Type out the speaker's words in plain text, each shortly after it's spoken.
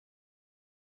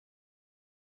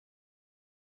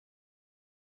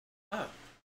Ah,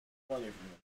 plenty of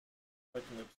room.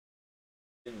 Checking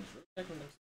them.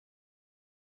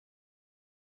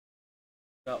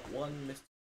 Got one Mr.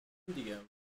 Stupendium.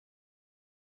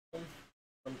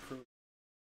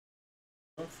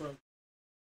 From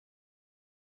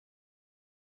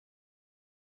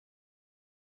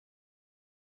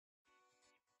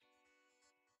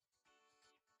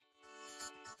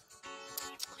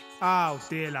Oh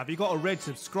dear love, you got a red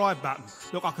subscribe button.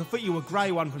 Look, I can fit you a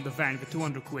grey one from the van for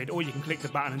 200 quid, or you can click the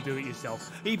button and do it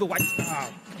yourself. Either way,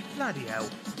 oh, bloody hell.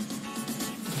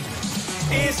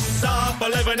 It's half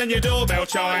 11 and your doorbell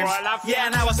chimes. All right, love. Yeah,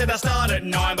 now I said I start at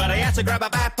 9, but I had to grab a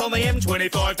bap on the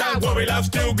M25. Don't worry, love,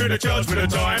 still gonna charge for the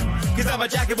time. Cause I'm a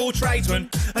jack of all tradesmen,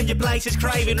 and your place is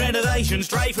craving renovation.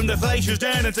 Straight from the fascias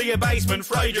down into your basement.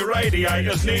 Afraid your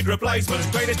radiators need replacements.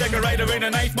 Greatest decorator in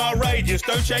an 8 mile radius.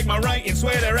 Don't check my ratings,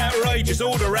 swear they're outrageous.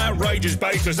 Order outrageous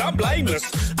basis, I'm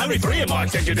blameless. Only 3 of my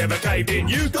extensions ever caved in.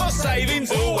 You got savings?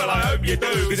 Oh, well, I hope you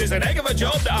do. Cause it's an heck of a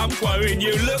job that I'm quoting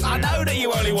you. Look, I know that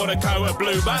you only want a coat of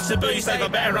blue, but to be safe, I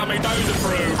better run me dozer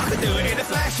through. I could do it in a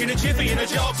flash, in a jiffy, in a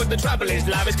jog, but the trouble is,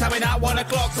 love is coming out 1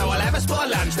 o'clock, so I'll have a spot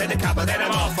lunch, then a cuppa, then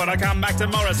I'm off, and I come back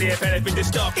tomorrow, see if anything's in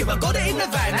stock. If I got it in the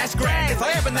van, that's grand. If I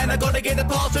haven't, then I gotta get the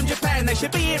parts from Japan. They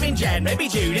should be here in Jan, maybe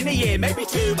June, in a year, maybe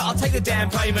 2, but I'll take the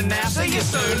damn payment now. See you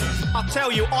soon. I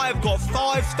tell you, I have got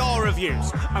 5-star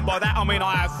reviews, and by that I mean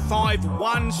I have 5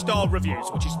 1-star reviews,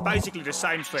 which is basically the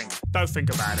same thing. Don't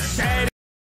think about it.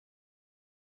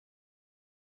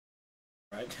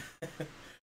 right.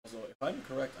 So if I'm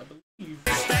correct, I believe.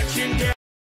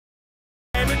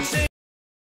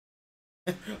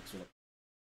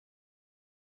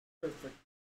 Perfect.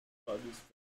 I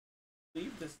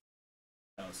believe this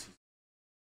house.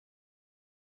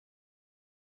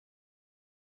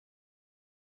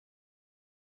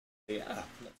 Yeah,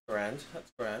 that's grand.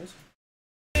 That's grand.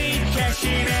 Cash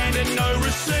in hand and no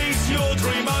receipts. Your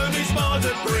dream home is more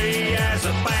debris as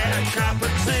a bad cup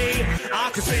of tea.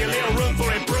 I can see a little room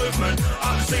for improvement.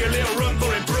 I can see a little room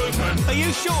for improvement. Are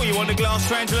you sure you want the glass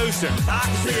translucent? I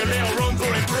can see a little room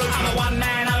for improvement. I'm a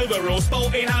one-man overall,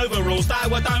 sporting overalls,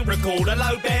 though I don't recall the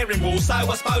load-bearing wall, so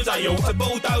I suppose I ought to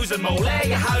bulldoze them all. There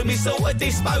your home is sort of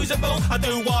disposable. I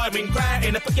do wiring,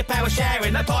 grouting, I put your power shower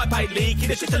in. The pipe ain't leaking,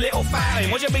 it's just a little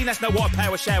fouling. What do you mean that's not what a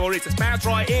power shower is? It's bounced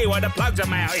right here where the plugs are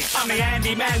mounted. I'm the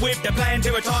handyman with the plan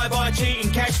to retire by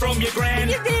cheating cash from your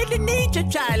grand. You really need to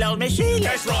child on me, Sheila.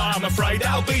 That's right, I'm afraid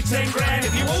that'll be 10 grand.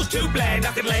 If you was too bland,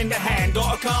 I could lend a hand.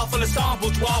 Got a car full of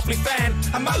samples, dwarfly fan.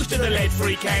 And most of the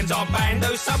lead-free cans are banned,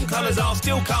 though some colours are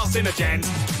still carcinogens.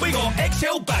 We got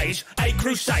XL Beige, A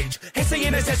Crusade,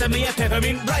 Hessian Sesame, a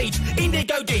Peppermint Rage,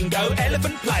 Indigo Dingo,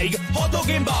 Elephant Plague, Hot Dog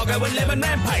Embargo, and Lemon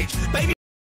Rampage. Baby.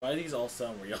 Why do these all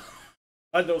sound real?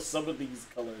 I know some of these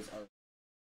colours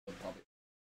are probably.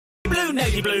 Blue,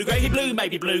 navy blue, grey blue,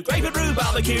 maybe blue, grapefruit,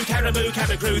 barbecue, caribou,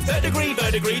 cabin crew, third degree,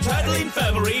 turtle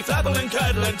infirmary, flabble and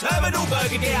curdle and terminal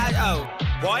burgundy. Oh,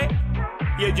 white?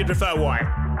 You'd prefer white?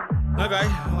 Okay,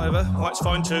 whatever. White's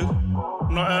fine too.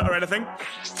 I'm not hurt or anything.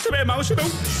 It's a bit emotional.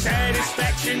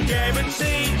 Satisfaction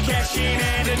guaranteed, cash in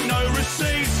hand and no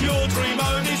receipts. Your dream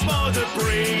home is more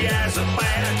debris as a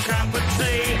bad cup of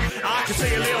tea. I can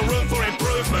see a little room for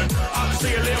improvement. I can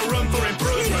see a little room for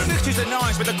improvement. The pictures are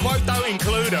nice, but the quote don't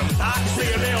include them. I can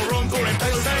see a little room for improvement.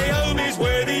 They say home is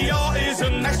where the art is,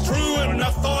 and that's true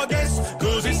enough, I guess.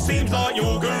 Cause it seems like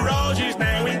your garage is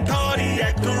now in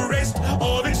cardiac arrest.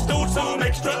 I've installed some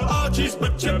extra arches,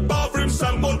 but your bathroom's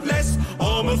somewhat less.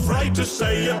 I'm afraid to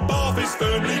say your bath is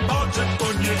firmly parked up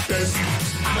on your desk.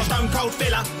 I'm a stone cold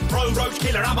filler, pro roach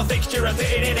killer. I'm a fixture, a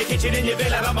fitting in the kitchen in your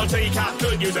villa. But my teacup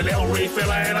could use a little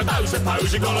refiller, and I don't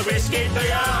suppose you got a biscuit, do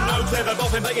ya? I'm no clever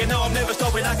boffin, but you know I'm never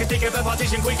stopping. I can think of a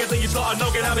partition quicker than you slot a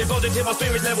noggin. I'm positive, my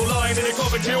spirit's level lying in a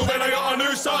coffin chill. Then I got a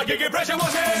new side gig impression.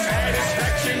 What's it?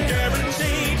 Satisfaction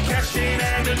guaranteed, cash in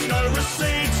hand and no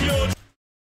receipts. Your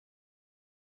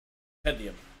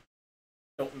Stupendium.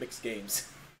 Don't mix games.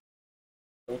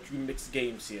 Don't you mix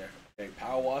games here. Okay,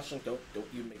 power washing, don't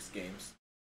you mix games.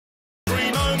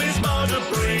 dream home is more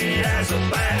debris as a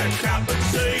bad cup of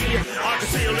tea. I can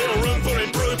see a little room for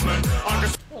improvement. I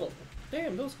can Oh,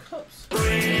 damn, those cups.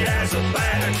 see as a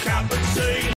bad cup of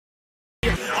tea.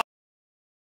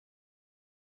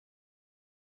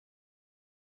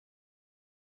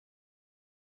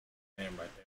 Damn, right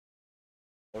there.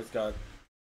 Always got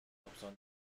cups on.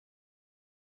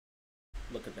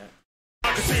 Look at that.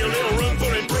 I can see a little room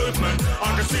for improvement.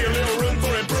 I can see a little room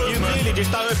for improvement. You really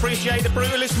just don't appreciate the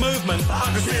brutalist movement.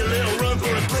 I can see a little room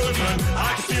for improvement.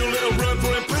 I can see a little room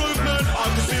for improvement. I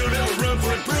can see a little room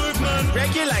for improvement.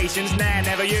 Regulations, nah,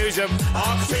 never use them.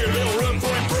 I can see a little room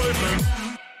for improvement.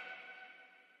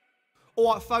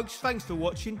 Alright folks, thanks for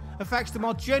watching, and thanks to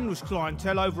my generous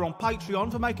clientele over on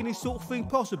Patreon for making this sort of thing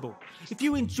possible. If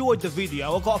you enjoyed the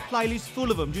video, I've got a playlist full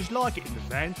of them just like it in the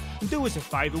van, and do us a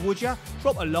favour would ya?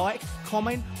 Drop a like,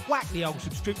 comment, whack the old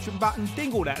subscription button,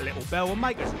 dingle that little bell and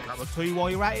make us a cup of tea while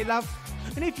you're at it, love.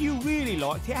 And if you really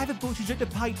liked it, have a butchers at the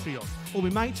Patreon, or my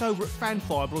mates over at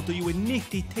Fanfibre will do you a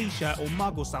nifty t-shirt or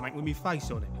mug or something with my face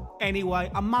on it.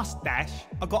 Anyway, I must dash.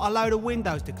 I've got a load of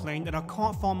windows to clean and I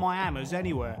can't find my hammers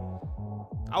anywhere.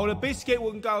 Oh, the biscuit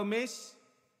wouldn't go amiss.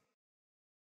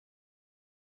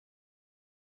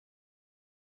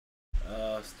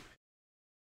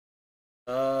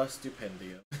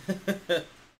 Stupendium.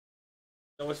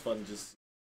 So much fun just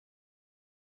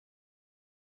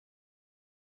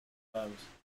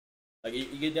like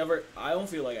you never. I don't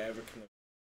feel like I ever can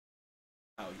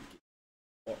how you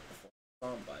get perform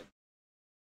song by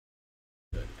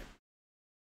good.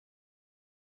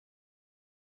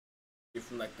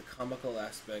 From like the comical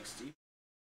aspects to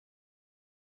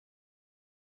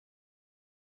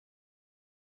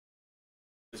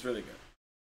it's really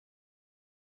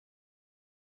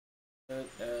good.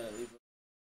 Leave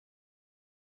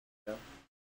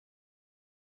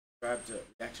subscribe to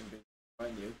Reaction Binge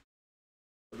find you.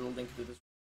 A little link to this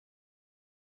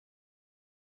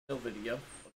video.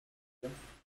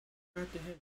 Subscribe to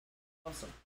him.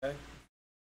 Awesome. Okay.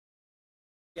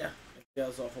 Yeah. Thank you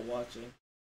guys all for watching.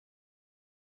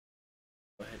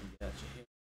 Go ahead and get out your hand.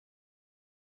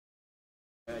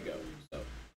 There you go. So,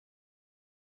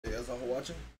 thank you guys all for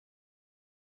watching.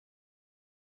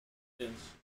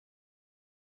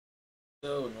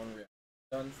 So, and one reaction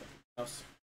done from the house.